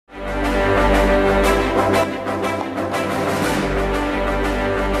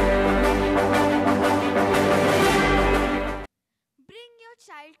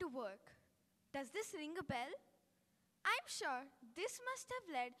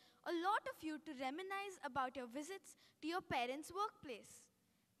led a lot of you to reminisce about your visits to your parents' workplace,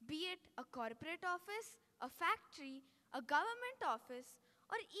 be it a corporate office, a factory, a government office,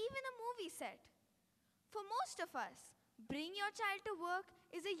 or even a movie set. For most of us, Bring Your Child to Work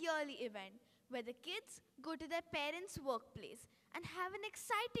is a yearly event where the kids go to their parents' workplace and have an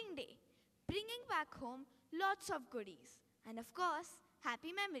exciting day, bringing back home lots of goodies and, of course, happy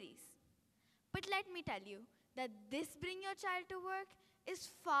memories. But let me tell you that this Bring Your Child to Work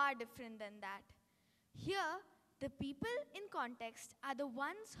is far different than that. Here, the people in context are the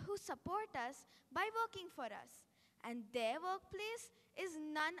ones who support us by working for us, and their workplace is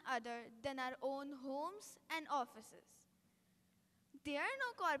none other than our own homes and offices. There are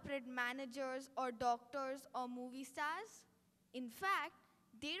no corporate managers or doctors or movie stars. In fact,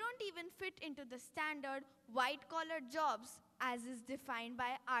 they don't even fit into the standard white-collar jobs as is defined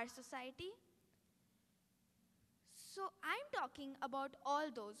by our society. So I'm talking about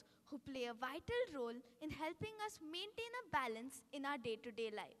all those who play a vital role in helping us maintain a balance in our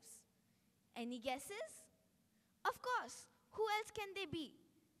day-to-day lives. Any guesses? Of course, who else can they be?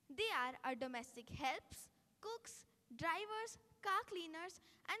 They are our domestic helps, cooks, drivers, car cleaners,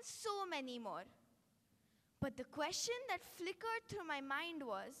 and so many more. But the question that flickered through my mind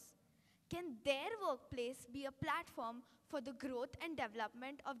was, can their workplace be a platform for the growth and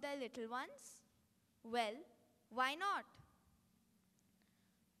development of their little ones? Well, why not?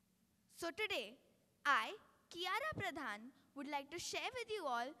 So today, I, Kiara Pradhan, would like to share with you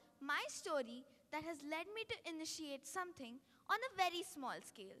all my story that has led me to initiate something on a very small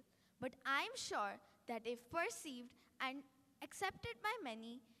scale. But I'm sure that if perceived and accepted by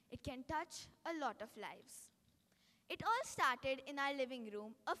many, it can touch a lot of lives. It all started in our living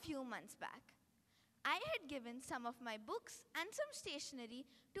room a few months back. I had given some of my books and some stationery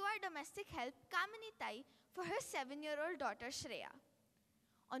to our domestic help Kamini Tai for her 7-year-old daughter Shreya.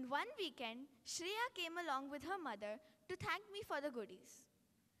 On one weekend, Shreya came along with her mother to thank me for the goodies.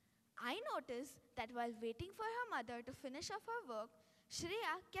 I noticed that while waiting for her mother to finish off her work,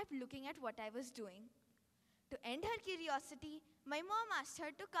 Shreya kept looking at what I was doing. To end her curiosity, my mom asked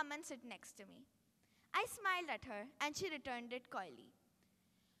her to come and sit next to me. I smiled at her and she returned it coyly.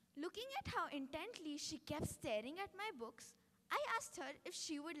 Looking at how intently she kept staring at my books, I asked her if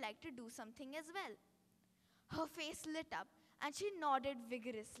she would like to do something as well. Her face lit up and she nodded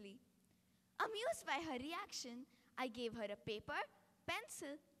vigorously. Amused by her reaction, I gave her a paper,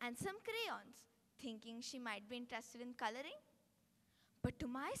 pencil, and some crayons, thinking she might be interested in coloring. But to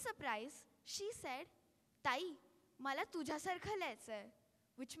my surprise, she said, "Tai, मला तुझ्यासारखं लिहायचंय,"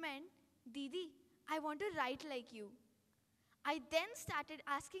 which meant, "Didi, I want to write like you." I then started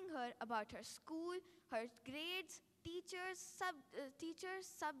asking her about her school, her grades, teachers,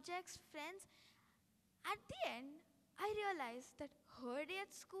 subjects, friends. At the end, I realized that her day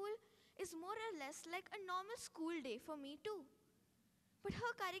at school is more or less like a normal school day for me too. But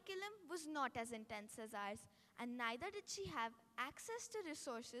her curriculum was not as intense as ours, and neither did she have access to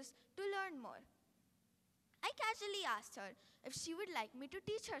resources to learn more. I casually asked her if she would like me to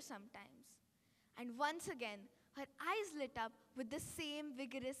teach her sometimes. And once again, her eyes lit up with the same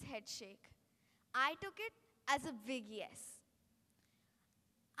vigorous head shake. I took it as a big yes.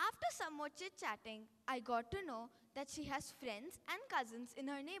 After some more chit-chatting, I got to know that she has friends and cousins in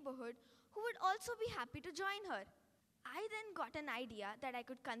her neighborhood who would also be happy to join her. I then got an idea that I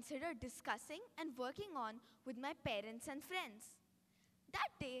could consider discussing and working on with my parents and friends.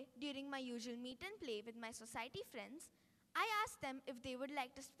 That day, during my usual meet and play with my society friends, I asked them if they would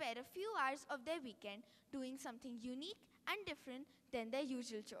like to spare a few hours of their weekend doing something unique and different than their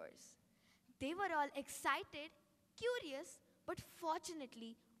usual chores. They were all excited, curious, but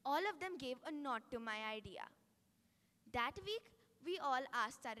fortunately, all of them gave a nod to my idea. That week, we all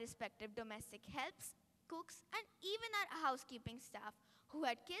asked our respective domestic helps, cooks, and even our housekeeping staff who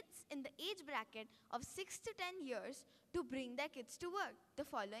had kids in the age bracket of 6 to 10 years to bring their kids to work the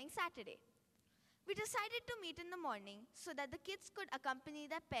following Saturday. We decided to meet in the morning so that the kids could accompany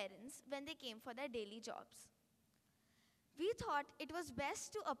their parents when they came for their daily jobs. We thought it was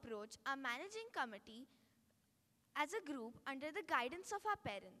best to approach our managing committee as a group under the guidance of our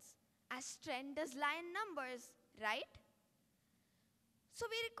parents, as strength does lie in numbers, right? So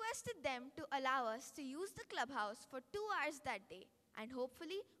we requested them to allow us to use the clubhouse for 2 hours that day and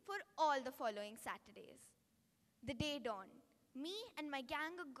hopefully for all the following Saturdays. The day dawned. Me and my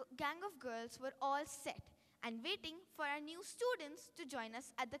gang of girls were all set and waiting for our new students to join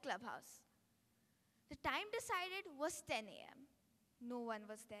us at the clubhouse. The time decided was 10 a.m. No one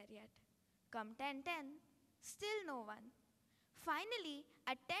was there yet. Come 10:10, still no one. Finally,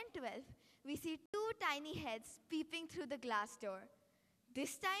 at 10:12, we see 2 tiny heads peeping through the glass door.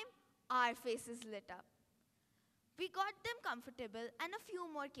 This time, our faces lit up. We got them comfortable and a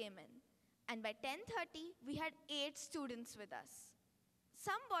few more came in. And by 10:30, we had 8 students with us.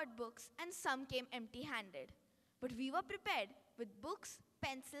 Some bought books and some came empty-handed. But we were prepared with books,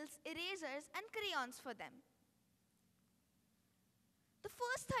 pencils, erasers, and crayons for them. The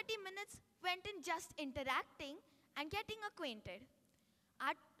first 30 minutes went in just interacting and getting acquainted.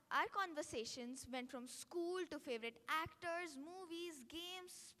 Our conversations went from school to favorite actors, movies,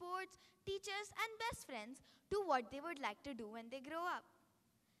 games, sports, teachers, and best friends to what they would like to do when they grow up.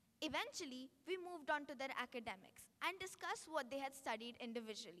 Eventually, we moved on to their academics and discussed what they had studied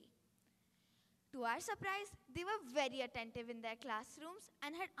individually. To our surprise, they were very attentive in their classrooms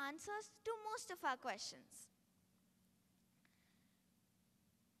and had answers to most of our questions.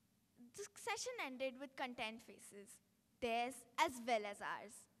 The session ended with content faces, theirs as well as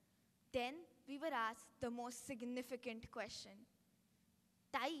ours. Then we were asked the most significant question.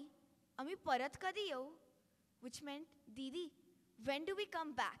 Tai, ami parat kadi yau? Which meant, Didi, when do we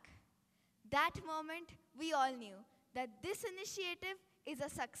come back? That moment, we all knew that this initiative is a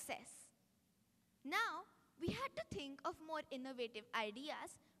success. Now, we had to think of more innovative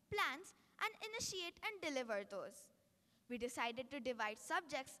ideas, plans, and initiate and deliver those. We decided to divide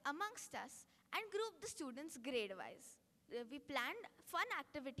subjects amongst us and group the students grade-wise. We planned fun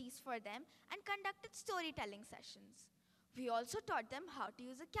activities for them and conducted storytelling sessions. We also taught them how to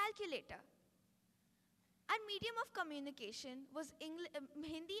use a calculator. Our medium of communication was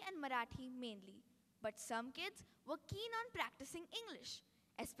Hindi and Marathi mainly, but some kids were keen on practicing English,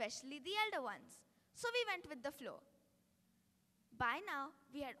 especially the elder ones. So we went with the flow. By now,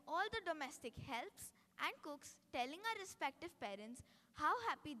 we had all the domestic helps and cooks telling our respective parents how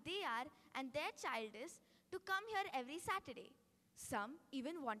happy they are and their child is to come here every Saturday. Some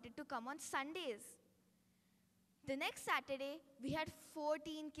even wanted to come on Sundays. The next Saturday, we had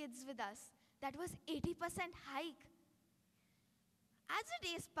 14 kids with us. That was 80% hike. As the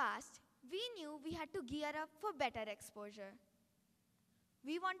days passed, we knew we had to gear up for better exposure.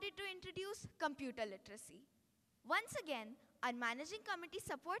 We wanted to introduce computer literacy. Once again, our managing committee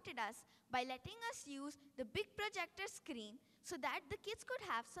supported us by letting us use the big projector screen so that the kids could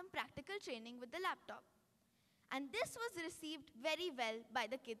have some practical training with the laptop. And this was received very well by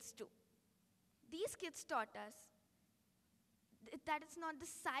the kids too. These kids taught us that it's not the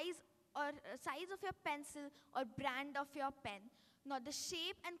size of your pencil or brand of your pen, not the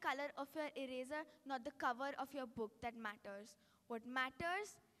shape and color of your eraser, not the cover of your book that matters. What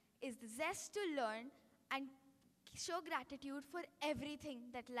matters is the zest to learn and show gratitude for everything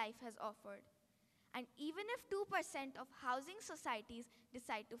that life has offered. And even if 2% of housing societies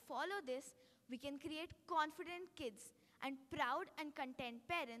decide to follow this, we can create confident kids and proud and content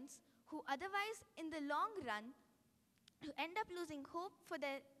parents who otherwise, in the long run, end up losing hope for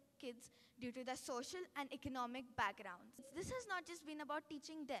their kids due to their social and economic backgrounds. This has not just been about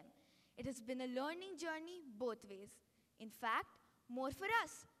teaching them. It has been a learning journey both ways. In fact, more for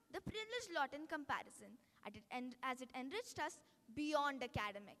us, the privileged lot in comparison, as it enriched us beyond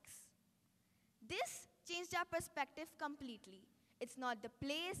academics. This changed our perspective completely. It's not the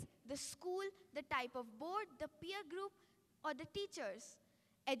place, the school, the type of board, the peer group, or the teachers.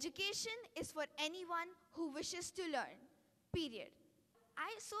 Education is for anyone who wishes to learn, period.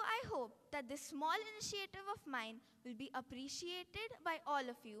 So I hope that this small initiative of mine will be appreciated by all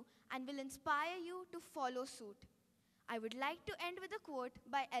of you and will inspire you to follow suit. I would like to end with a quote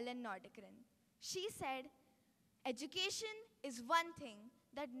by Ellen Nordegren. She said, "Education is one thing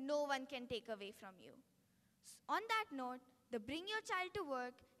that no one can take away from you." On that note, the Bring Your Child to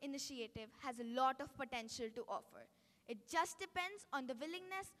Work initiative has a lot of potential to offer. It just depends on the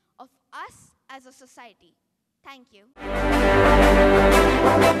willingness of us as a society. Thank you.